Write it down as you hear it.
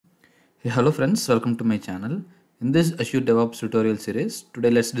Hey, hello friends, welcome to my channel. In this Azure DevOps tutorial series, today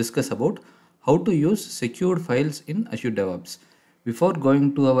let's discuss about how to use secured files in Azure DevOps. Before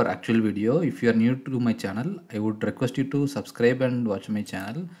going to our actual video, if you are new to my channel, I would request you to subscribe and watch my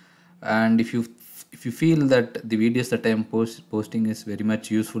channel. And if you feel that the videos that I am posting is very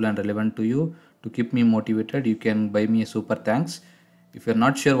much useful and relevant to you, to keep me motivated, you can buy me a super thanks. If you're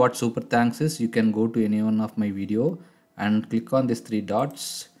not sure what super thanks is, you can go to any one of my video and click on these three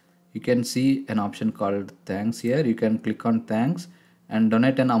dots. You can see an option called thanks here. You can click on thanks and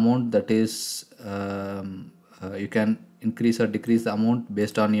donate an amount that is you can increase or decrease the amount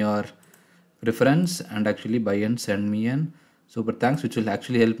based on your preference, and actually buy and send me an super thanks, which will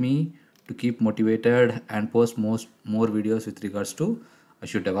actually help me to keep motivated and post more videos with regards to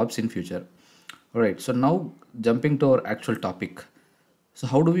Azure DevOps in future. Alright, so now jumping to our actual topic. So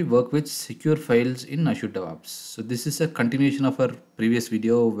how do we work with secure files in Azure DevOps? So this is a continuation of our previous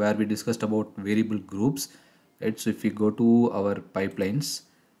video where we discussed about variable groups, right? So if we go to our pipelines,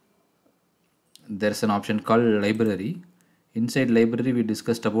 there's an option called library. Inside library, we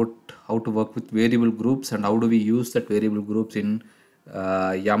discussed about how to work with variable groups and how do we use that variable groups in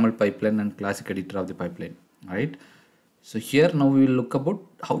YAML pipeline and classic editor of the pipeline, right? So here now we will look about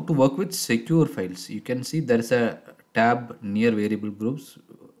how to work with secure files. You can see there is a tab near variable groups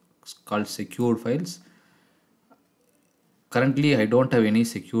called secure files. Currently I don't have any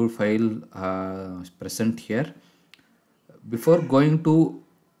secure file present here. Before going to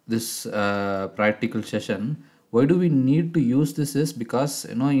this practical session, why do we need to use this is because,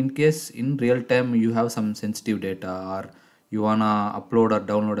 in case in real time you have some sensitive data, or you wanna upload or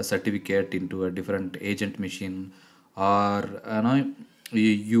download a certificate into a different agent machine, or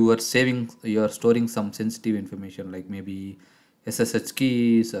you are storing some sensitive information like maybe SSH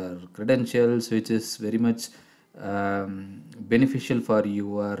keys or credentials, which is very much beneficial for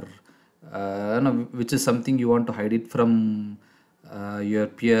your which is something you want to hide it from your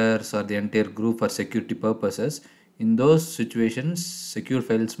peers or the entire group for security purposes. In those situations, secure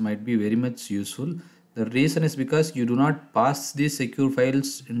files might be very much useful. The reason is because you do not pass these secure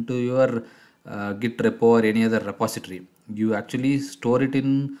files into your Git repo or any other repository. You actually store it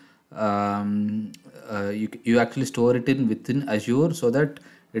in you actually store it in within Azure, so that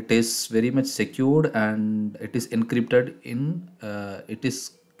it is very much secured and it is encrypted in it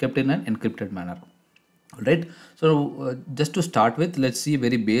is kept in an encrypted manner. All right, so just to start with, let's see a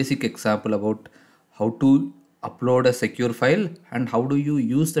very basic example about how to upload a secure file and how do you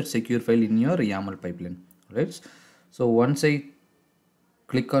use that secure file in your YAML pipeline. All right, so once I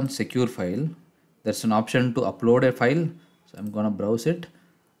click on secure file, there's an option to upload a file. So I'm gonna browse it.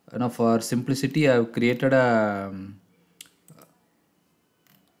 For simplicity, I've created a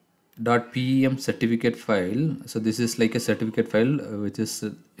 .pem certificate file. So this is like a certificate file which is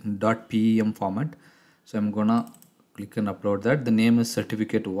in .pem format. So I'm gonna click and upload that. The name is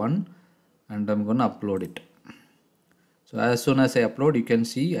certificate1 and I'm gonna upload it. So as soon as I upload, you can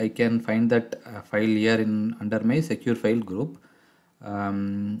see I can find that file here in under my secure file group,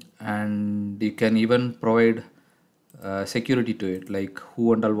 and you can even provide security to it, like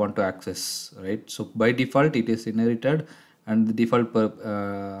who and all want to access, right? So by default it is inherited, and the default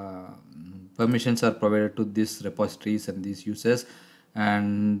permissions are provided to these repositories and these users,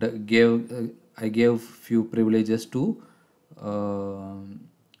 and I gave few privileges to a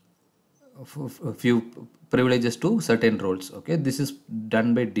few privileges to certain roles. Okay, this is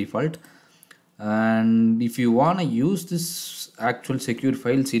done by default, and if you want to use this actual secure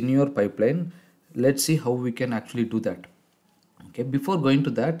files in your pipeline, let's see how we can actually do that. Okay, before going to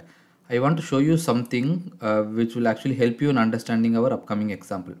that, I want to show you something which will actually help you in understanding our upcoming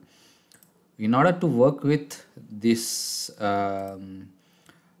example. In order to work with this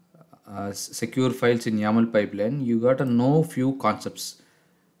secure files in YAML pipeline, you got to know few concepts.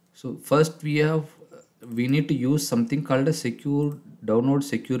 So first we need to use something called a secure download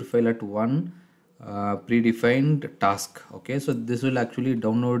secure file at one predefined task. Okay, so this will actually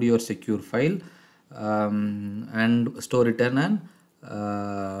download your secure file and store it in an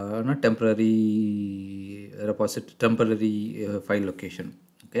temporary repository, temporary file location.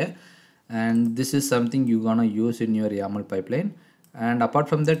 Okay, and this is something you're gonna use in your YAML pipeline. And apart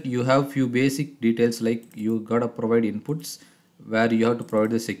from that, you have few basic details, like you gotta provide inputs where you have to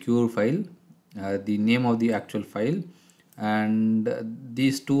provide the secure file, the name of the actual file, and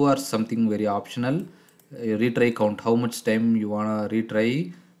these two are something very optional. Retry count, how much time you wanna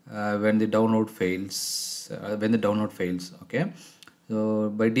retry when the download fails. Okay, so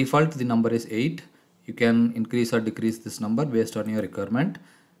by default the number is 8. You can increase or decrease this number based on your requirement.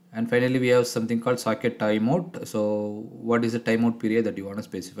 And finally we have something called socket timeout. So what is the timeout period that you want to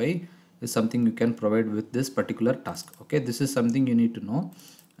specify? is something you can provide with this particular task. Okay, this is something you need to know.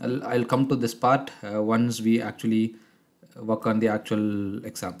 I'll come to this part once we actually work on the actual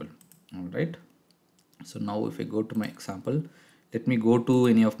example. All right, so now if I go to my example, let me go to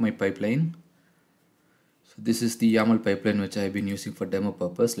any of my pipeline. So this is the YAML pipeline which I've been using for demo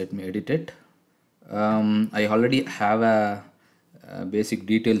purpose. Let me edit it. I already have a basic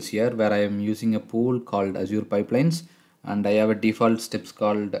details here where I am using a pool called Azure Pipelines, and I have a default steps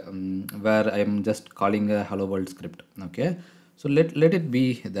called where I am just calling a hello world script. Okay, so let it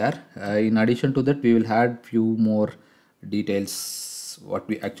be there. In addition to that, we will add few more details what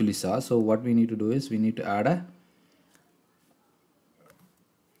we actually saw. So what we need to do is we need to add a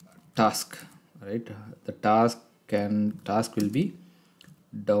task, right? The task will be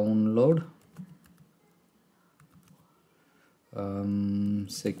download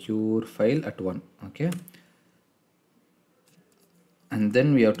secure file at 1. Okay, and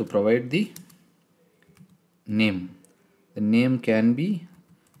then we have to provide the name. The name can be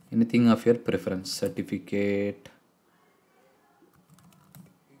anything of your preference, certificate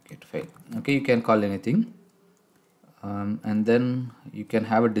get file. Okay, you can call anything. And then you can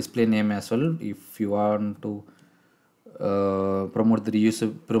have a display name as well if you want to promote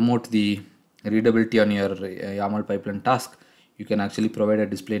the readability on your YAML pipeline task. You can actually provide a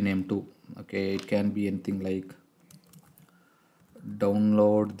display name too. Okay, it can be anything like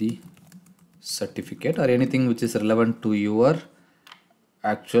download the certificate or anything which is relevant to your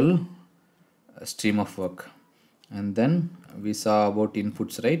actual stream of work. And then we saw about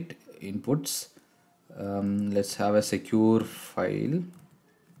inputs, right? Inputs. Let's have a secure file.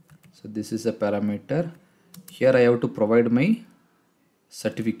 So this is a parameter. Here I have to provide my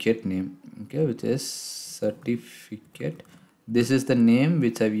certificate name, okay, which is certificate. This is the name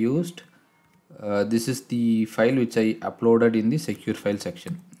which I've used. This is the file which I uploaded in the secure file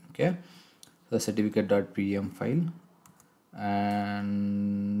section. Okay, so certificate.pm file,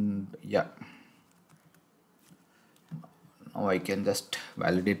 and yeah, now I can just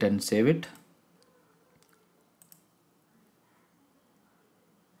validate and save it.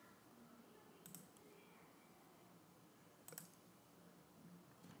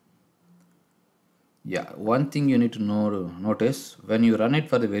 Yeah, one thing you need to notice when you run it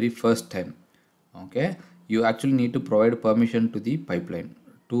for the very first time, okay, you actually need to provide permission to the pipeline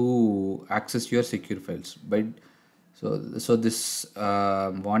to access your secure files. But so this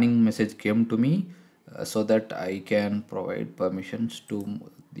warning message came to me so that I can provide permissions to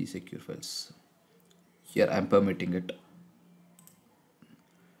the secure files. Here I am permitting it.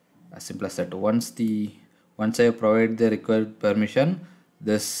 As simple as that. Once I provide the required permission,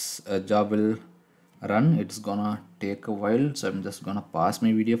 this job will run. It's gonna take a while, so I'm just gonna pause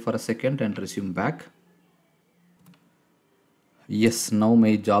my video for a second and resume back. Yes, now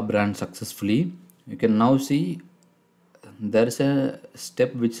my job ran successfully. You can now see there is a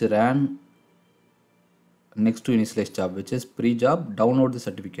step which ran next to initialize job, which is pre-job download the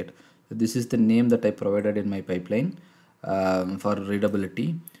certificate. So this is the name that I provided in my pipeline for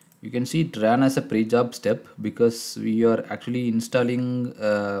readability. You can see it ran as a pre-job step because we are actually installing,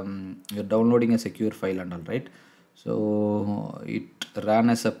 you're downloading a secure file and all, right? So it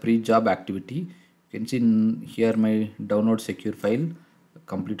ran as a pre-job activity. You can see here my download secure file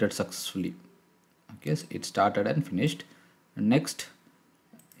completed successfully. Okay, so it started and finished. And next,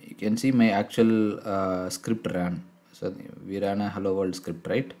 you can see my actual script ran. So we ran a hello world script,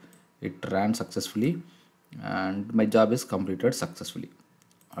 right? It ran successfully and my job is completed successfully.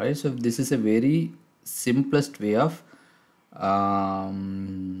 Alright, so this is a very simplest way of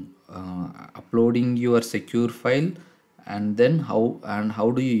uploading your secure file, and then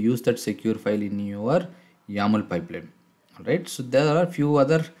how do you use that secure file in your YAML pipeline. Alright, so there are few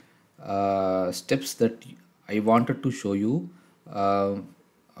other steps that I wanted to show you.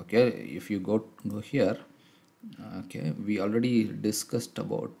 Okay, if you go here, okay, we already discussed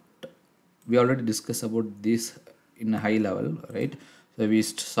about this in a high level, right? So we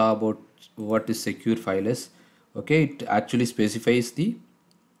saw about what is secure file is. Okay, it actually specifies the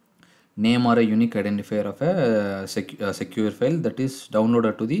name or a unique identifier of a secure file that is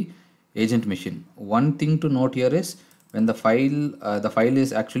downloaded to the agent machine. One thing to note here is when the file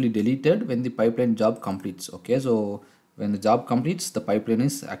is actually deleted when the pipeline job completes. Okay, so when the job completes, the pipeline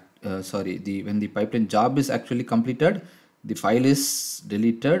is when the pipeline job is actually completed, the file is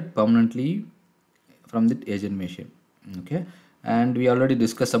deleted permanently from the agent machine. Okay, and we already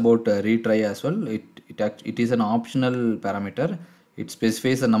discussed about retry as well. It is an optional parameter. It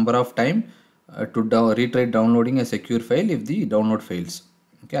specifies a number of time to retry downloading a secure file if the download fails.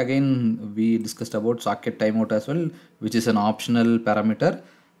 Okay, again we discussed about socket timeout as well, which is an optional parameter.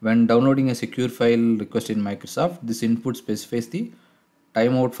 when downloading a secure file request in Microsoft, this input specifies the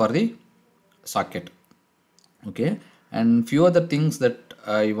timeout for the socket. Okay, and few other things that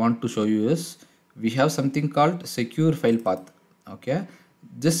I want to show you is we have something called secure file path. Okay,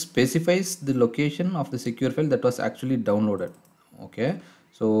 this specifies the location of the secure file that was actually downloaded. Okay,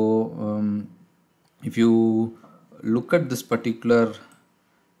 so if you look at this particular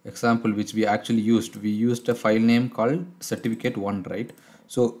example which we used a file name called certificate1, right?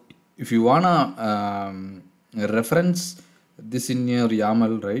 So if you wanna reference this in your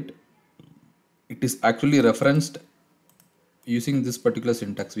YAML, right, it is actually referenced using this particular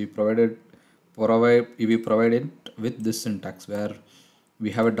syntax. We provide it with this syntax where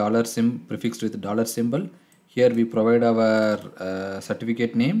we have a dollar prefixed with a dollar symbol. Here we provide our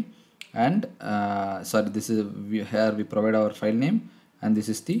certificate name, and sorry, this is here we provide our file name, and this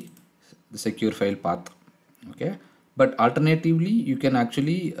is the secure file path. Okay, but alternatively you can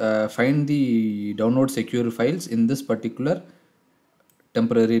actually find the download secure files in this particular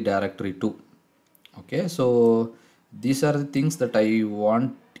temporary directory too. Okay, so these are the things that I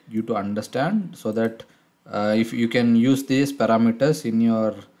want you to understand, so that if you can use these parameters in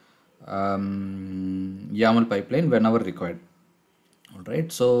your YAML pipeline whenever required. All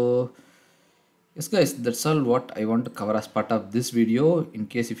right, so yes guys, that's all what I want to cover as part of this video. In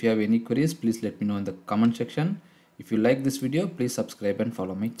case if you have any queries, please let me know in the comment section. If you like this video, please subscribe and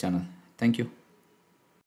follow my channel. Thank you.